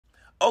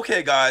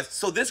Okay, guys,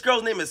 so this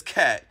girl's name is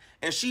Kat,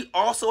 and she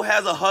also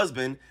has a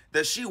husband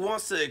that she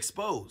wants to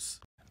expose.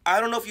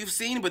 I don't know if you've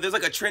seen, but there's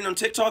like a trend on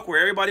TikTok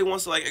where everybody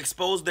wants to like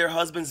expose their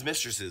husband's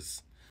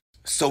mistresses.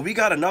 So we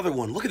got another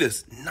one. Look at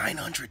this.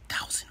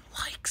 900,000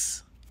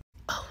 likes.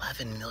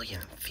 11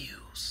 million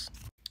views.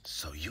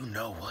 So you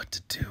know what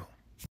to do.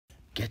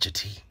 Get your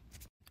tea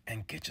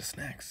and get your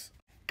snacks.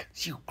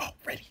 Cause you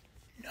already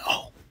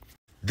know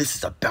this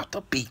is about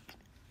to be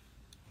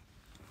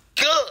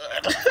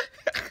good.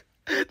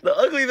 The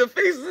ugly the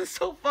faces is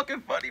so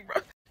fucking funny, bro.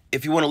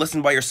 If you want to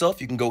listen by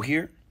yourself, you can go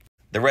here.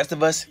 The rest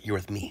of us, you're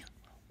with me.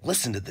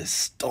 Listen to this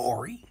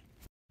story.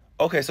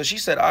 Okay, so she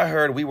said, I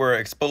heard we were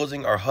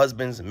exposing our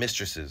husband's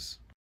mistresses.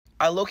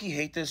 I low-key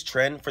hate this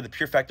trend for the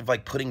pure fact of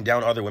like putting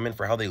down other women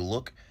for how they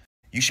look.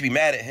 You should be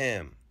mad at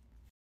him.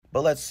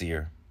 But let's see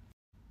her.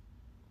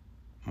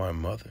 My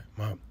mother,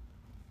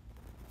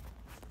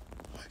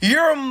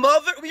 Your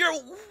mother?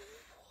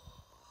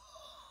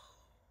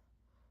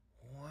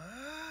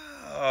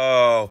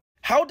 Wow.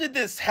 How did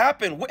this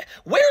happen?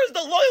 Where's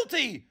the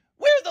loyalty?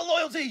 Where's the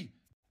loyalty?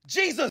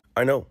 Jesus.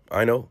 I know.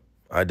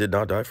 I did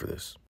not die for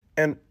this.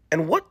 And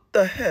what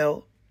the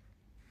hell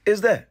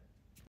is that?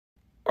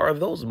 Are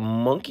those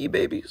monkey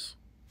babies?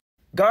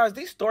 Guys,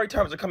 these story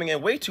times are coming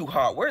in way too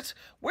hot. Where's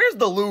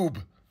the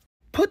lube?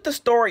 Put the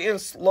story in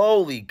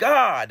slowly.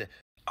 God,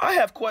 I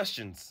have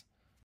questions.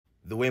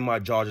 The way my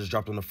jaw just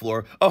dropped on the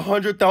floor.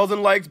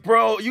 100,000 likes,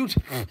 bro.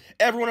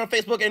 Everyone on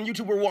Facebook and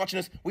YouTube were watching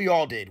this. We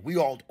all did. We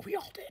all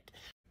did.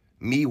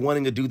 Me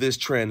wanting to do this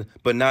trend,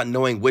 but not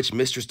knowing which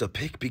mistress to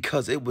pick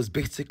because it was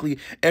basically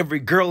every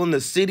girl in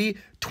the city.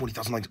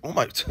 20,000 likes. Oh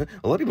my,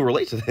 a lot of people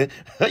relate to that.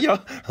 Yo,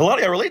 a lot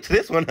of y'all relate to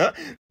this one, huh?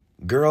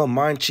 Girl,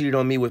 mine cheated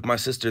on me with my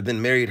sister, then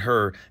married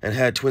her and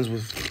had twins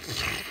with...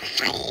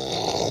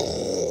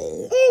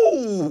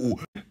 Ooh!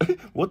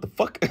 What the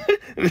fuck?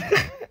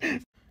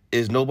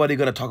 Is nobody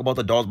gonna talk about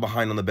the dolls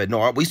behind on the bed?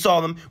 No, we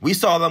saw them. We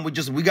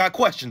got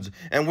questions,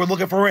 and we're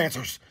looking for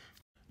answers.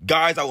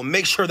 Guys, I will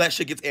make sure that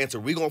shit gets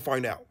answered. We gonna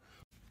find out.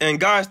 And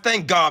guys,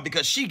 thank God,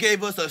 because she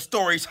gave us a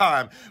story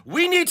time.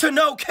 We need to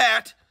know,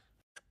 Kat.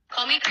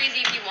 Call me crazy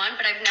if you want,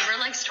 but I've never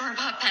liked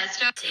store-bought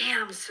pesto.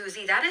 Damn,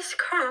 Susie, that is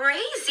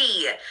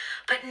crazy.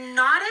 But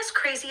not as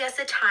crazy as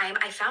the time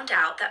I found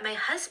out that my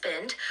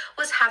husband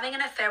was having an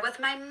affair with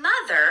my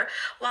mother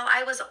while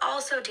I was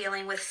also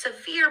dealing with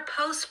severe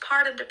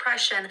postpartum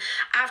depression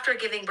after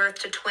giving birth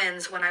to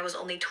twins when I was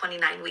only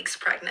 29 weeks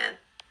pregnant.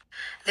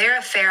 Their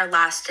affair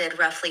lasted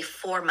roughly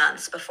 4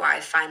 months before I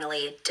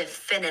finally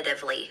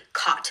definitively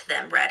caught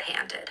them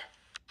red-handed.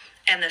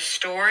 And the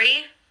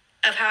story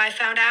of how I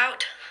found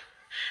out,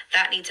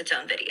 that needs its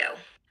own video.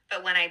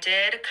 But when I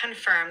did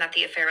confirm that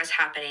the affair was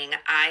happening,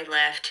 I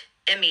left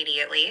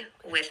immediately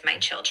with my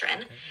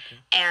children.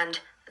 And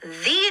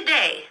the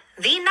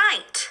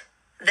night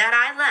that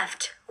I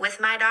left with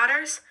my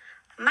daughters,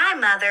 my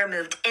mother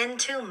moved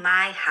into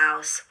my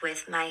house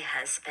with my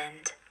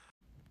husband.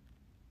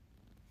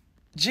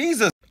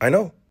 Jesus. I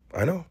know.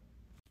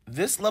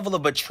 This level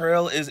of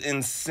betrayal is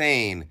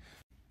insane.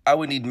 I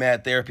would need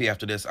mad therapy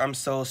after this. I'm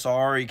so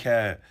sorry,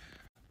 Kat.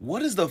 What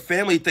does the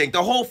family think?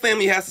 The whole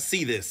family has to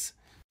see this.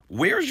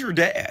 Where's your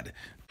dad?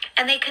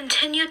 And they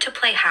continued to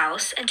play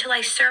house until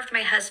I served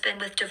my husband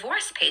with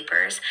divorce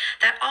papers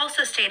that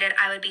also stated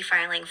I would be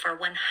filing for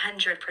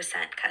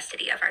 100%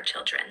 custody of our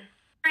children.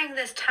 During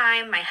this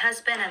time, my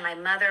husband and my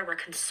mother were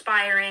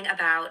conspiring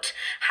about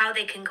how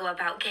they can go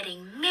about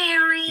getting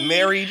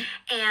married.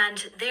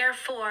 And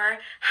therefore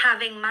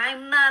having my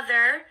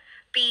mother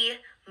be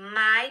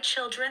my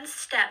children's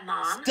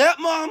stepmom.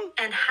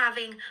 And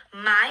having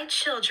my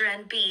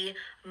children be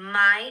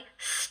my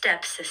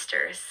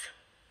stepsisters.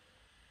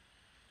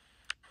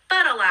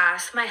 But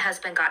alas, my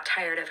husband got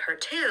tired of her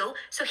too,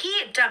 so he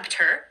dumped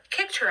her,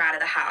 kicked her out of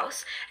the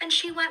house, and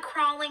she went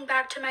crawling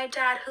back to my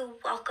dad, who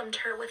welcomed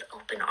her with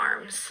open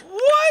arms.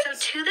 What? So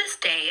to this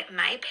day,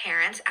 my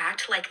parents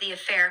act like the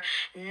affair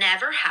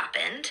never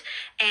happened,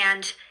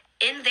 and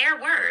in their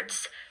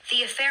words,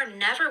 the affair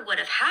never would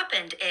have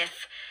happened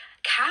if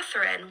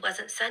Catherine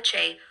wasn't such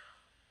a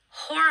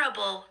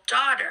horrible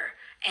daughter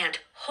and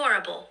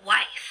horrible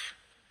wife.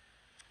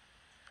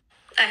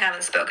 I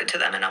haven't spoken to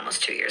them in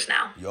almost 2 years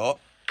now. Yup.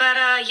 But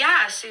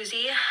yeah,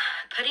 Susie,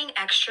 putting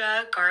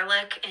extra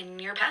garlic in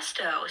your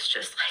pesto is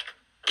just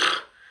like...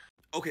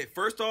 Okay,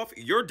 first off,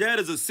 your dad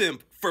is a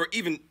simp for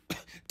even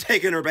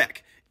taking her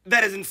back.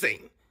 That is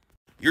insane.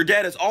 Your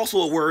dad is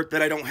also a word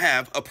that I don't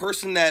have. A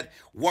person that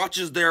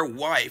watches their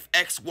wife,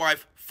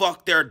 ex-wife,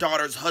 fuck their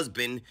daughter's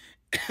husband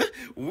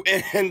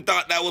and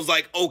thought that was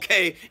like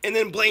okay, and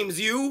then blames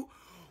you.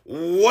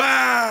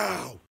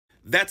 Wow,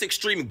 that's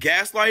extreme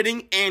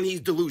gaslighting, and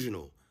he's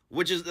delusional,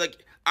 which is like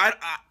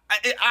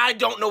I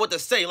don't know what to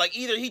say. Like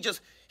either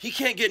he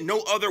can't get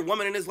no other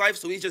woman in his life,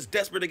 so he's just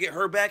desperate to get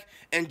her back,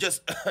 and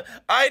just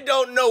I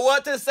don't know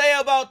what to say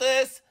about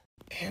this.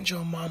 And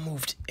your mom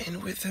moved in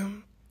with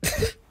him.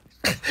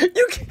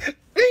 You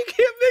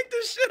can't make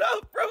this shit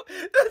up, bro.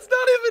 That's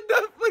not even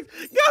Netflix.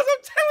 Guys,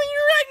 I'm telling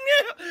you right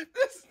now,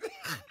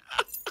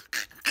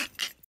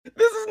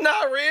 this is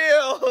not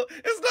real.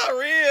 It's not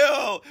real.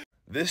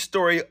 This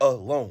story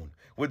alone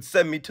would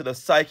send me to the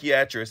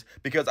psychiatrist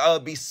because I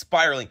would be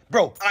spiraling.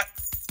 Bro,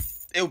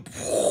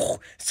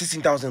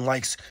 16,000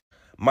 likes.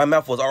 My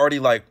mouth was already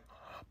like,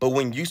 but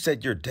when you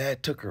said your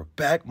dad took her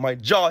back, my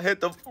jaw hit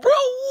the, bro,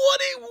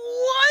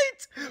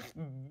 what?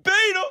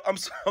 Beta,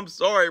 I'm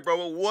sorry, bro,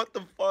 but what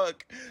the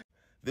fuck?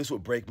 This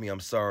would break me,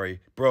 I'm sorry.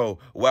 Bro,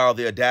 wow,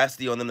 the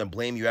audacity on them to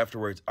blame you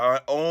afterwards.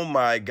 Oh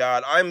my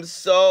God, I'm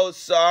so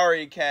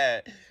sorry,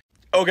 Kat.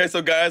 Okay,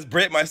 so guys,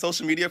 Britt, my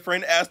social media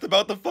friend, asked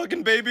about the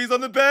fucking babies on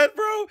the bed,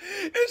 bro, and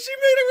she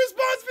made a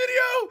response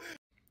video.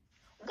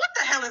 What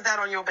the hell is that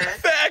on your bed?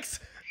 Facts.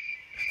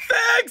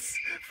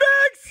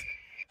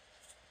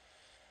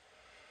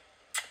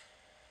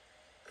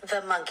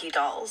 The monkey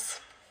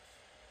dolls.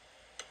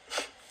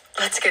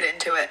 Let's get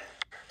into it.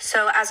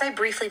 So as I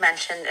briefly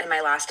mentioned in my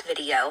last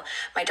video,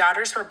 my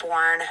daughters were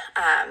born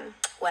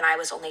when I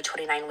was only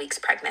 29 weeks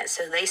pregnant.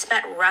 So they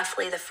spent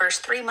roughly the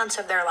first 3 months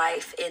of their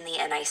life in the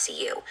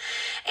NICU.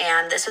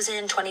 And this was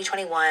in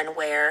 2021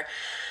 where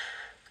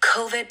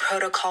COVID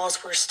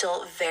protocols were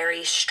still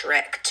very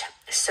strict.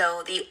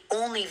 So the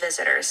only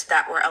visitors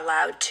that were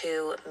allowed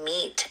to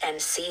meet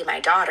and see my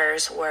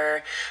daughters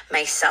were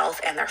myself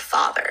and their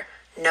father.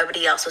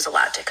 Nobody else was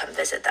allowed to come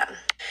visit them.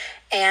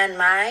 And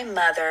my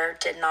mother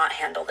did not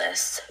handle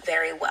this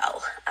very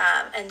well.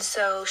 And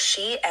so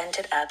she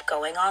ended up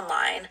going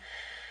online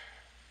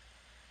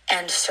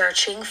and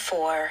searching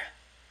for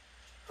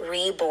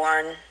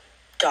reborn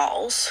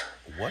dolls.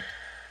 What?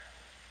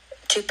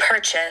 To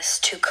purchase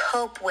to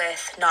cope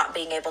with not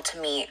being able to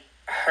meet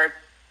her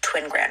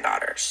twin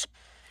granddaughters.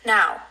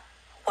 Now,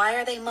 why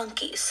are they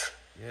monkeys?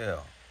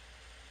 Yeah.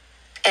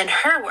 In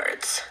her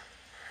words,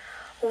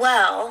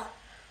 well,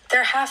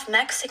 they're half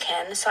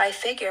Mexican, so I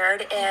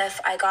figured if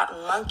I got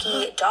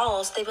monkey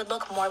dolls, they would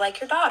look more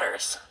like your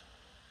daughters.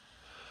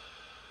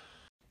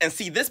 And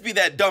see, this be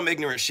that dumb,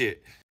 ignorant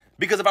shit.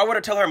 Because if I were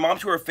to tell her mom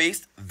to her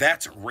face,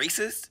 that's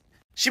racist,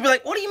 she'd be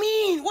like, what do you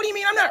mean? What do you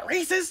mean I'm not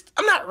racist?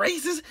 I'm not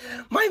racist.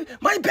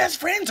 My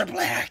best friends are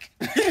black.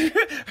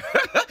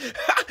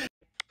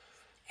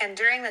 And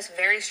during this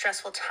very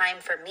stressful time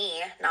for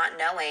me, not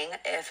knowing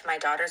if my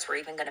daughters were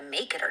even going to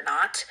make it or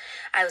not,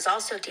 I was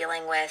also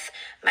dealing with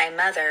my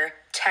mother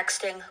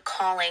texting,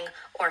 calling,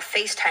 or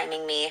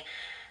FaceTiming me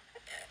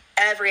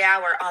every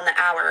hour on the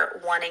hour,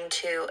 wanting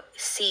to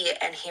see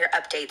and hear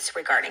updates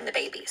regarding the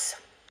babies.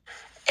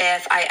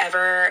 If I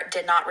ever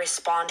did not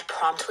respond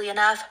promptly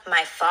enough,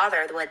 my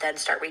father would then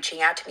start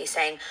reaching out to me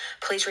saying,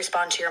 please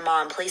respond to your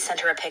mom. Please send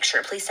her a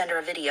picture. Please send her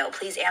a video.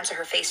 Please answer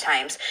her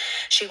FaceTimes.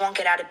 She won't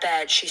get out of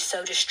bed. She's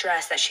so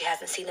distressed that she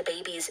hasn't seen the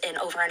babies in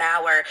over an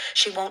hour.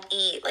 She won't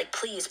eat. Like,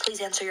 please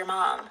answer your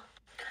mom.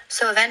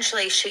 So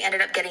eventually she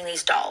ended up getting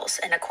these dolls.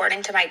 And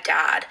according to my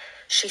dad,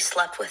 she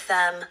slept with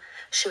them.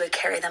 She would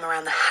carry them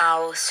around the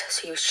house.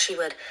 So she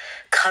would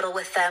cuddle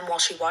with them while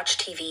she watched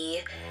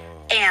TV.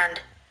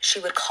 And she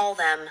would call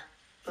them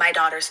my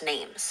daughters'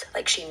 names.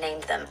 Like, she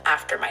named them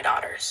after my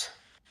daughters.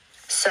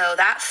 So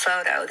that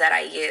photo that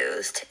I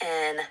used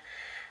in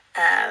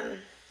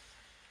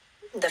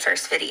the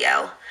first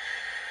video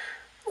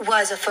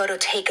was a photo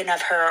taken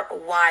of her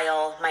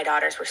while my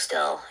daughters were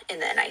still in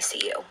the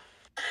NICU.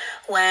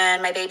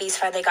 When my babies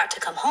finally got to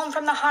come home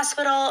from the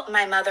hospital,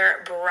 my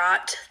mother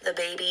brought the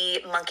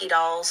baby monkey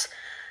dolls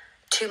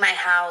to my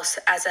house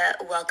as a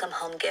welcome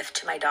home gift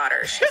to my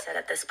daughters. She said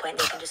at this point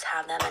they can just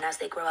have them, and as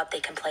they grow up, they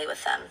can play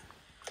with them.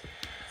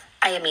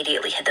 I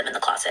immediately hid them in the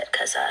closet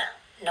because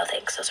no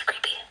thanks, those are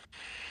creepy.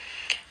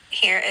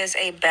 Here is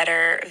a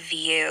better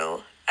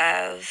view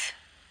of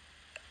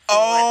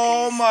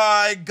oh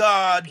my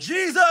God,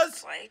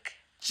 Jesus! Like.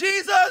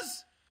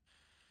 Jesus!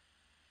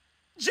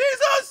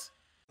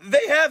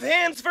 They have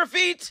hands for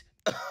feet.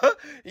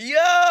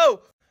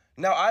 Yo!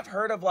 Now I've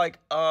heard of like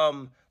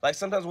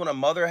sometimes when a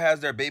mother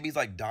has their babies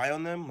like die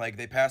on them, like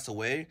they pass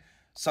away,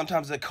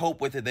 sometimes to cope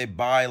with it, they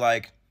buy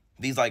like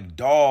these like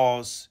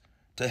dolls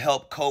to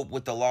help cope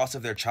with the loss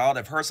of their child.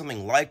 I've heard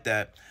something like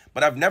that,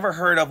 but I've never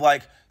heard of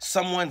like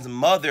someone's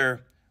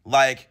mother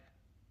like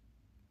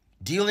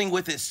dealing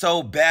with it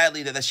so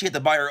badly that she had to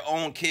buy her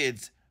own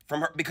kids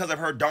from her because of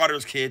her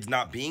daughter's kids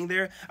not being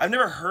there. I've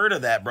never heard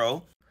of that,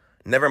 bro.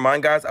 Never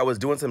mind, guys, I was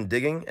doing some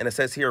digging, and it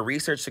says here,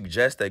 research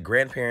suggests that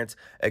grandparents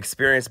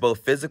experience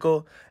both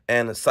physical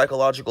and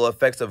psychological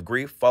effects of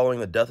grief following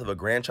the death of a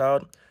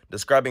grandchild,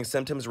 describing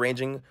symptoms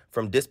ranging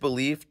from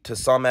disbelief to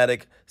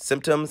somatic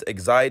symptoms,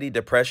 anxiety,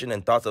 depression,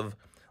 and thoughts of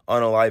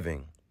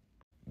unaliving.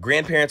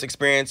 Grandparents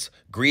experience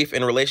grief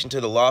in relation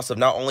to the loss of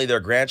not only their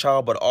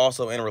grandchild, but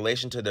also in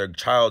relation to their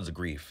child's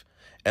grief,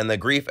 and the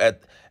grief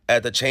at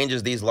the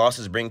changes these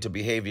losses bring to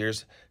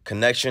behaviors,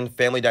 connection,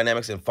 family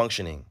dynamics, and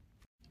functioning.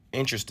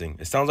 Interesting.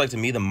 It sounds like to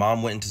me the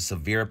mom went into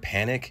severe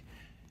panic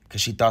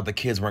because she thought the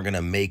kids weren't going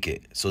to make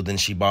it. So then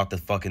she bought the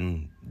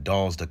fucking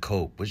dolls to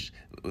cope, which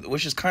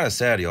is kind of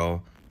sad,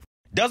 y'all.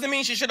 Doesn't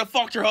mean she should have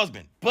fucked her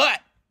husband, but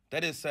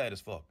that is sad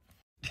as fuck.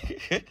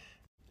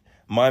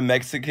 My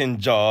Mexican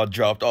jaw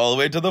dropped all the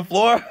way to the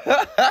floor.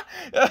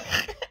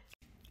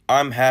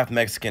 I'm half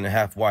Mexican and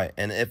half white,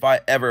 and if I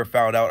ever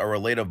found out a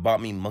relative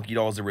bought me monkey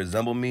dolls that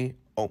resemble me,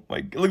 oh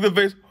my God, look at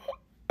the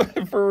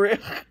face. For real.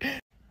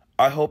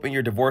 I hope in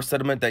your divorce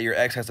settlement that your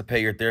ex has to pay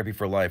your therapy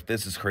for life.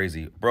 This is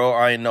crazy. Bro,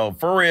 I know.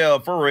 For real,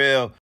 for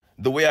real.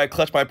 The way I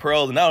clutch my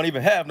pearls and I don't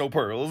even have no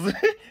pearls.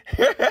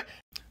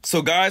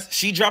 So guys,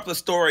 she dropped a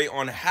story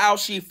on how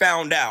she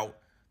found out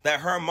that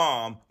her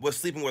mom was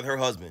sleeping with her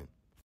husband.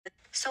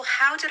 So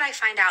how did I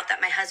find out that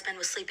my husband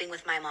was sleeping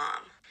with my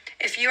mom?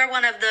 If you are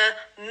one of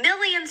the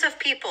millions of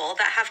people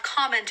that have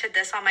commented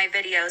this on my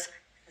videos,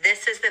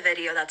 this is the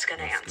video that's going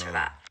to answer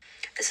that.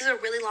 This is a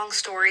really long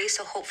story,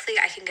 so hopefully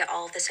I can get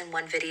all of this in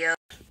one video.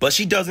 But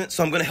she doesn't,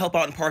 so I'm going to help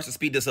out in parts to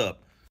speed this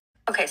up.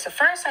 Okay, so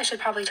first I should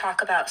probably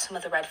talk about some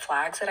of the red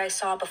flags that I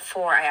saw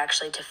before I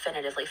actually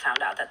definitively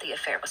found out that the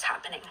affair was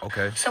happening.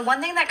 Okay. So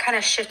one thing that kind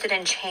of shifted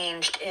and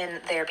changed in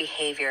their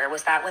behavior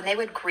was that when they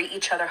would greet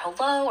each other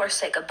hello or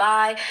say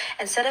goodbye,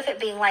 instead of it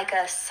being like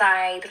a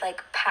side,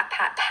 like pat,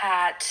 pat,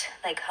 pat,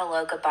 like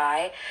hello,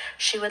 goodbye,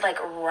 she would like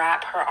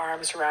wrap her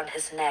arms around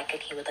his neck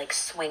and he would like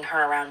swing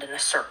her around in a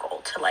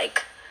circle to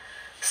like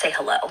say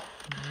hello.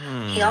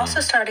 He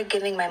also started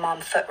giving my mom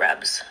foot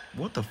rubs.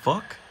 What the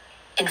fuck?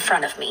 In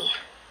front of me.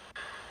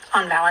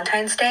 On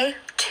Valentine's Day,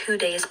 2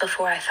 days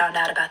before I found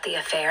out about the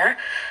affair,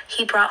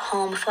 he brought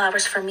home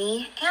flowers for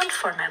me and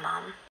for my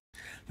mom.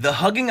 The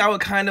hugging I would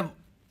kind of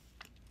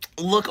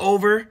look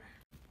over,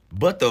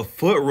 but the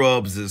foot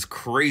rubs is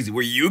crazy.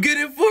 Were you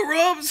getting foot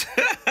rubs?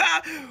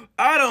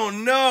 I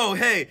don't know.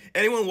 Hey,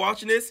 anyone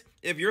watching this,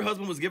 if your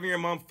husband was giving your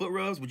mom foot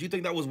rubs, would you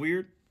think that was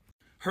weird?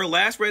 Her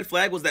last red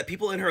flag was that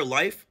people in her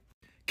life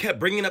kept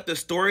bringing up the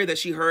story that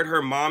she heard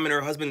her mom and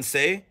her husband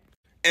say.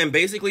 And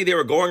basically they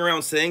were going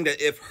around saying that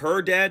if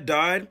her dad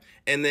died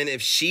and then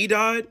if she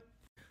died,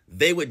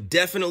 they would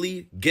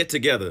definitely get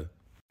together.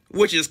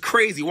 Which is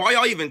crazy. Why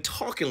y'all even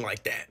talking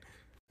like that?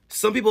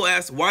 Some people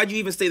asked, why'd you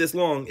even stay this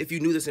long if you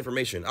knew this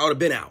information? I would have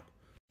been out.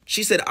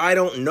 She said, I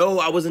don't know.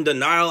 I was in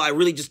denial. I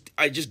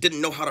just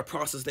didn't know how to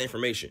process the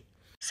information.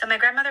 So my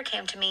grandmother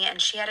came to me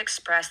and she had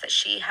expressed that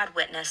she had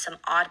witnessed some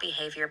odd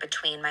behavior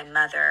between my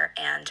mother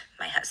and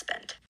my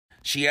husband.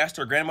 She asked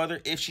her grandmother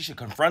if she should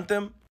confront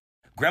them.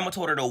 Grandma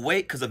told her to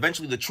wait because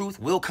eventually the truth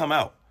will come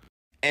out.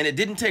 And it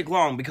didn't take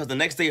long because the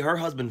next day her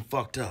husband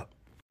fucked up.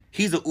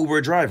 He's an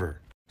Uber driver.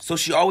 So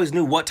she always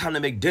knew what time to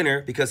make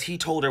dinner because he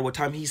told her what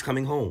time he's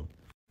coming home.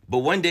 But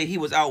one day he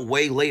was out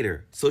way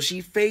later, so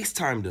she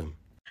FaceTimed him.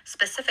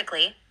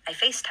 Specifically, I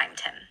FaceTimed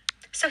him.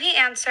 So he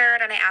answered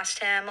and I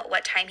asked him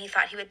what time he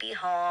thought he would be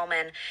home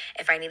and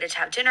if I needed to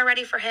have dinner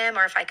ready for him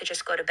or if I could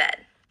just go to bed.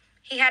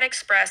 He had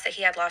expressed that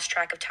he had lost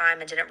track of time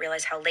and didn't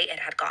realize how late it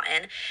had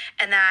gotten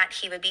and that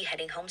he would be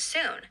heading home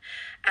soon.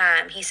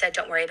 He said,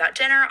 don't worry about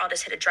dinner. I'll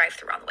just hit a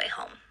drive-thru on the way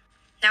home.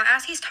 Now,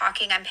 as he's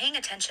talking, I'm paying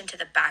attention to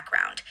the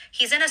background.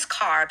 He's in his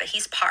car, but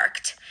he's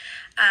parked.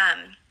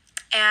 And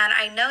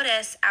I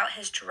notice out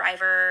his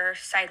driver's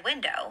side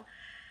window,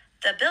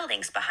 the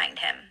buildings behind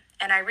him.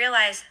 And I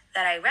realize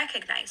that I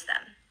recognize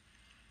them.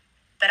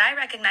 But I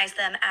recognize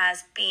them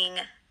as being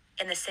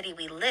in the city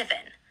we live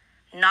in.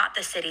 Not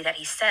the city that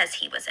he says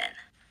he was in.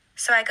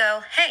 So I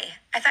go, hey,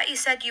 I thought you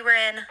said you were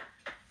in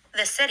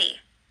this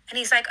city. And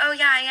he's like, oh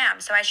yeah, I am.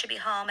 So I should be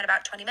home in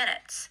about 20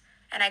 minutes.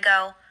 And I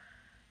go,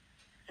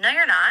 no,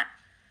 you're not.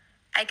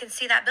 I can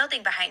see that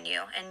building behind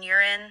you and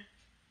you're in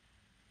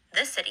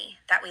this city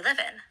that we live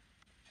in.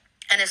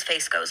 And his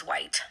face goes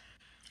white.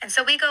 And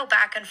so we go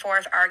back and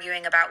forth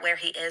arguing about where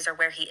he is or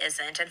where he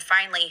isn't. And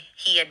finally,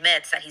 he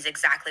admits that he's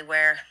exactly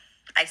where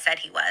I said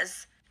he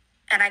was.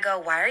 And I go,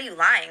 why are you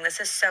lying? This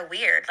is so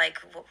weird. Like,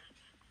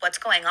 what's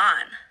going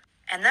on?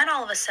 And then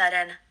all of a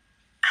sudden,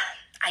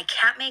 I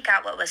can't make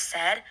out what was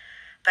said,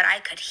 but I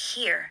could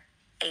hear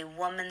a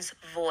woman's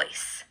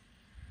voice.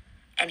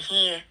 And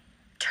he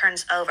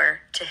turns over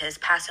to his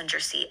passenger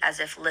seat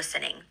as if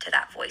listening to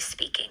that voice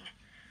speaking.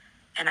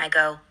 And I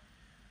go,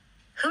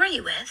 who are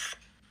you with?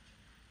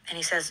 And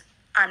he says,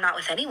 I'm not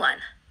with anyone.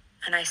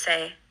 And I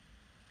say,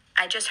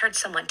 I just heard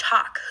someone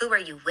talk. Who are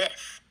you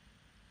with?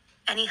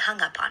 And he hung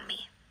up on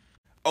me.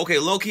 Okay,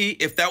 low-key,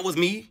 if that was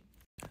me,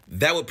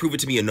 that would prove it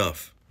to me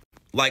enough.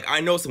 Like,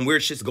 I know some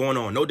weird shit's going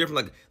on. No different,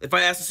 like, if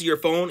I ask to see your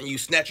phone and you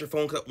snatch your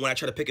phone when I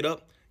try to pick it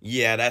up,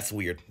 yeah, that's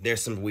weird.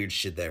 There's some weird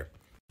shit there.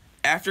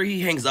 After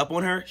he hangs up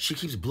on her, she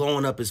keeps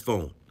blowing up his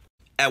phone.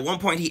 At one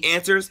point, he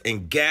answers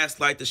and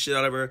gaslight the shit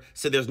out of her,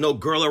 said there's no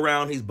girl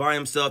around, he's by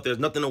himself, there's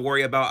nothing to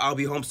worry about, I'll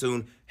be home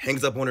soon,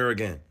 hangs up on her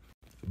again.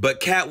 But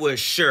Kat was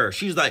sure.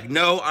 She's like,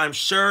 no, I'm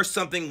sure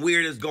something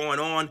weird is going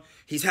on.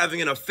 He's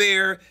having an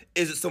affair.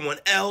 Is it someone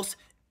else?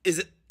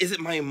 Is it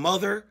my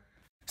mother?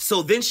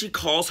 So then she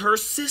calls her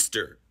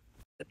sister.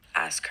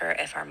 Ask her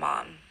if our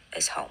mom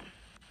is home.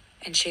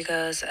 And she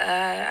goes,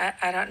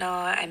 I don't know.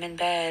 I'm in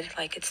bed.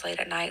 Like, it's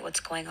late at night. What's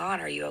going on?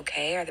 Are you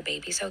okay? Are the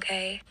babies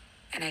okay?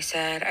 And I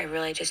said, I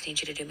really just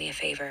need you to do me a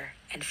favor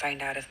and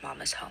find out if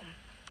mom is home.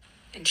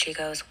 And she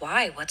goes,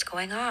 why? What's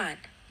going on?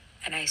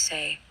 And I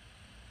say,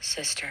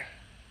 sister,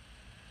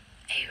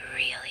 I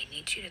really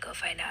need you to go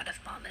find out if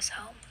mom is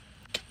home.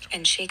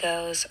 And she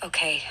goes,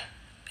 okay,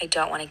 I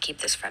don't want to keep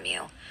this from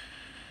you.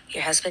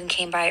 Your husband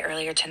came by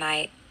earlier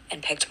tonight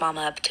and picked Mom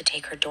up to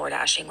take her door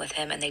dashing with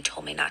him, and they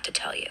told me not to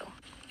tell you.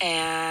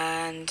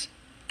 And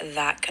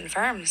that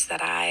confirms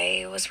that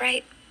I was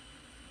right,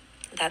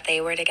 that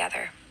they were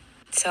together.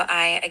 So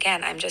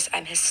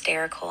I'm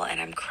hysterical, and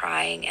I'm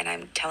crying, and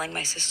I'm telling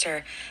my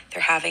sister,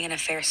 they're having an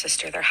affair,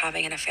 sister, they're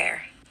having an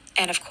affair.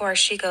 And of course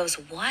she goes,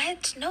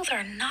 what? No,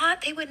 they're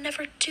not. They would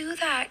never do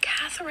that.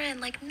 Catherine,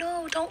 like,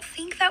 no, don't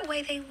think that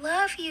way. They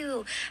love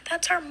you.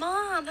 That's our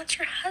mom. That's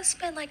your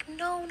husband. Like,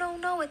 no.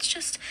 It's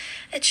just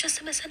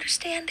a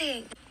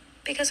misunderstanding.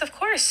 Because of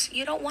course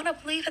you don't want to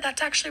believe that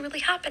that's actually really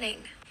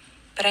happening.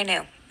 But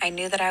I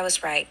knew that I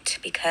was right.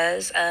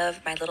 Because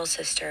of my little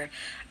sister,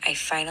 I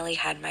finally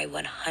had my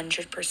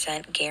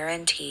 100%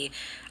 guarantee.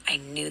 I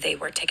knew they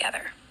were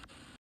together.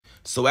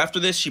 So after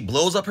this, she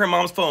blows up her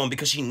mom's phone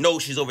because she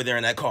knows she's over there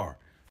in that car.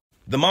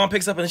 The mom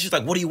picks up and she's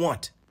like, what do you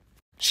want?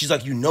 She's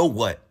like, you know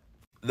what?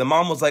 The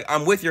mom was like,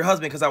 I'm with your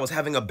husband because I was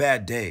having a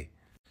bad day.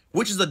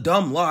 Which is a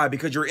dumb lie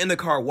because you're in the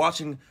car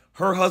watching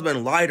her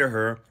husband lie to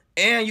her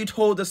and you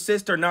told the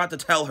sister not to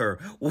tell her.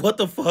 What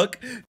the fuck?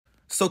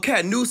 So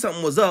Kat knew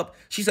something was up.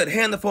 She said,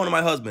 hand the phone to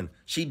my husband.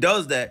 She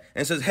does that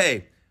and says,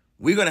 hey,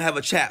 we're going to have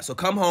a chat. So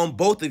come home,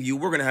 both of you,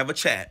 we're going to have a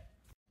chat.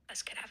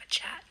 Us could have a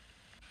chat.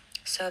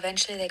 So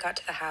eventually they got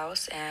to the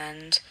house,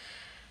 and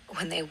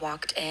when they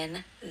walked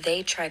in,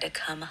 they tried to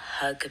come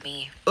hug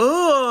me. Ugh!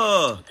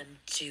 I told them,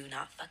 do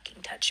not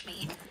fucking touch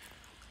me.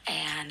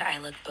 And I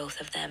looked both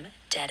of them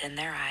dead in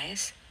their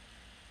eyes,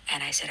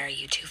 and I said, are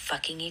you two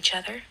fucking each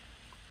other?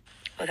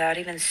 Without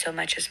even so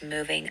much as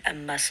moving a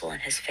muscle in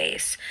his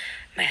face,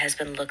 my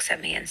husband looks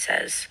at me and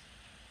says,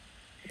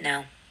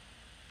 no.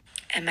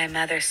 And my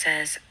mother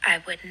says,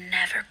 I would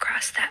never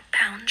cross that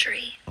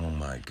boundary. Oh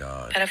my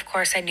God. But of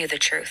course I knew the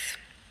truth.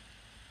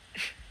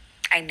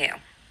 I knew.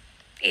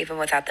 Even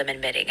without them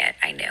admitting it,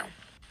 I knew.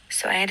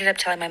 So I ended up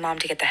telling my mom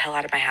to get the hell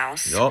out of my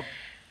house. Yup.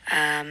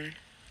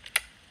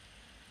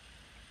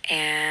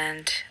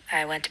 And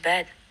I went to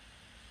bed.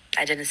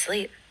 I didn't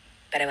sleep,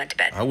 but I went to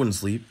bed. I wouldn't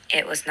sleep.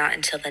 It was not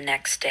until the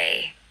next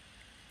day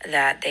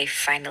that they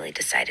finally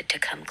decided to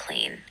come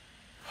clean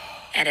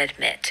and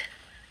admit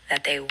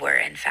that they were,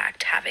 in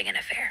fact, having an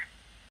affair.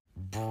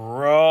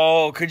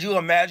 Bro, could you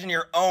imagine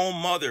your own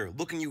mother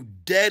looking you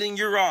dead in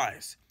your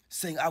eyes,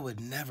 saying, I would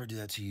never do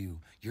that to you.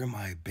 You're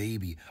my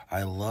baby.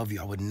 I love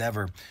you. I would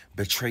never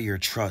betray your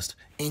trust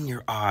in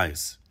your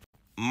eyes.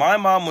 My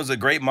mom was a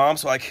great mom,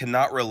 so I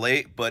cannot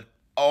relate, but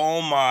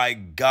oh my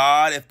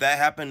God, if that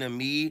happened to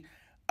me,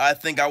 I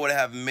think I would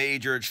have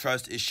major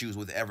trust issues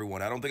with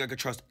everyone. I don't think I could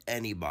trust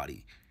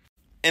anybody.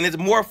 And it's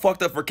more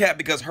fucked up for Kat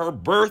because her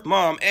birth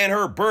mom and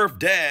her birth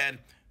dad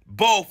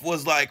both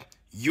was like,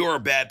 you're a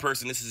bad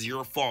person. This is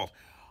your fault.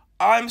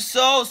 I'm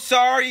so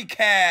sorry,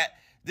 Kat.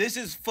 This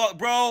is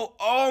bro.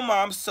 Oh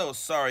my, I'm so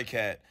sorry,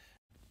 Kat.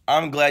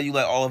 I'm glad you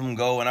let all of them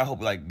go, and I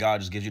hope like God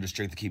just gives you the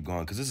strength to keep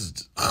going, because this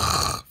is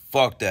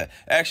fuck that.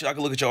 Actually, I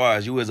can look at your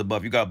eyes. You is a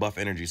buff. You got buff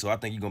energy, so I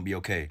think you're gonna be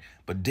okay.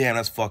 But damn,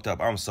 that's fucked up.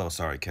 I'm so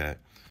sorry, Kat.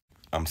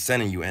 I'm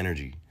sending you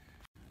energy.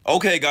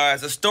 Okay, guys,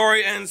 the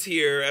story ends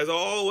here. As I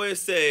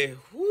always say,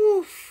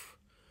 whew.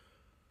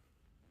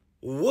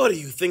 What do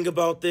you think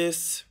about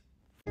this?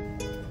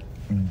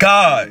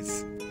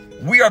 Guys,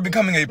 we are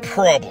becoming a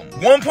problem.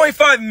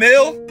 1.5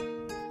 mil?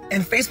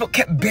 And Facebook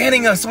kept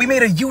banning us, so we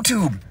made a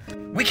YouTube.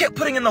 We kept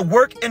putting in the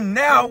work, and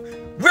now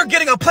we're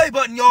getting a play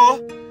button, y'all.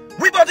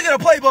 We about to get a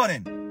play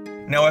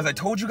button. Now, as I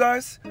told you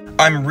guys,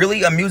 I'm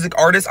really a music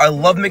artist. I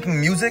love making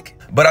music,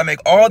 but I make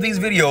all these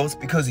videos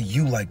because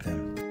you like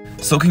them.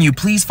 So can you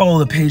please follow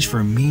the page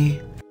for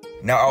me?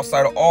 Now,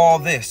 outside of all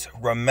this,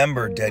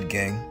 remember, Dead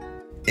Gang,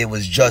 it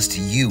was just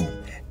you,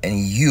 and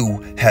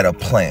you had a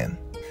plan.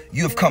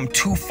 You have come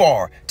too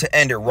far to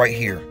end it right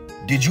here.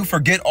 Did you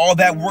forget all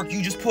that work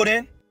you just put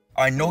in?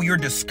 I know you're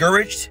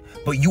discouraged,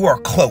 but you are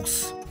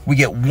close. We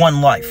get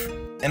one life.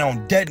 And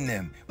on Dead and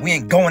them, we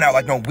ain't going out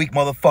like no weak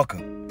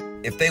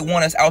motherfucker. If they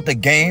want us out the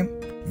game,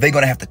 they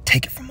gonna have to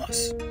take it from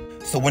us.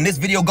 So when this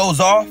video goes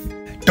off,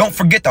 don't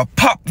forget to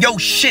pop your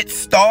shit,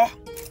 star.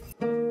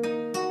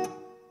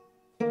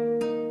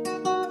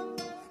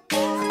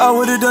 I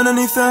would've done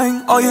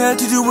anything, all you had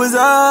to do was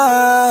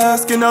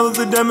ask. And now that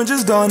the damage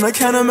is done, I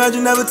can't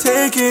imagine never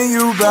taking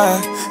you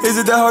back. Is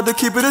it that hard to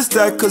keep it a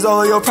stack? Cause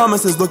all of your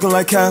promises looking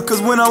like cap. Cause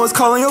when I was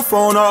calling your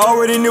phone, I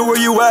already knew where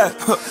you at.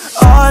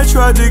 I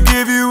tried to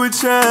give you a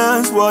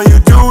chance while you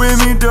doing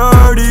me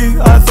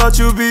dirty. I thought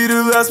you'd be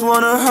the last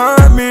one to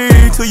hurt me,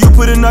 till you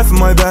put a knife in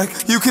my back.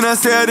 You cannot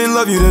say I didn't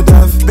love you to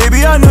death.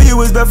 Baby, I knew you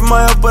was bad for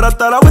my health, but I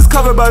thought I was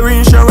covered by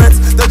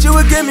reinsurance. That you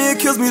would give me, it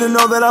kills me to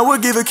know that I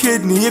would give a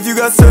kidney if you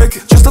got sick.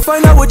 Just to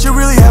find out what you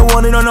really had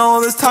wanted. On all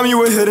this time you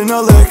were hitting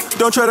a lick.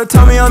 Don't try to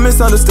tell me I'm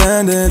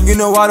misunderstanding. You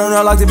know I do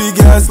not like to be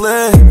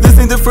gaslit. This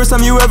ain't the first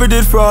time you ever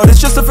did fraud.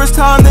 It's just the first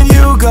time that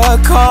you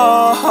got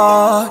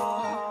caught.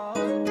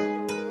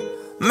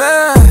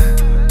 Man,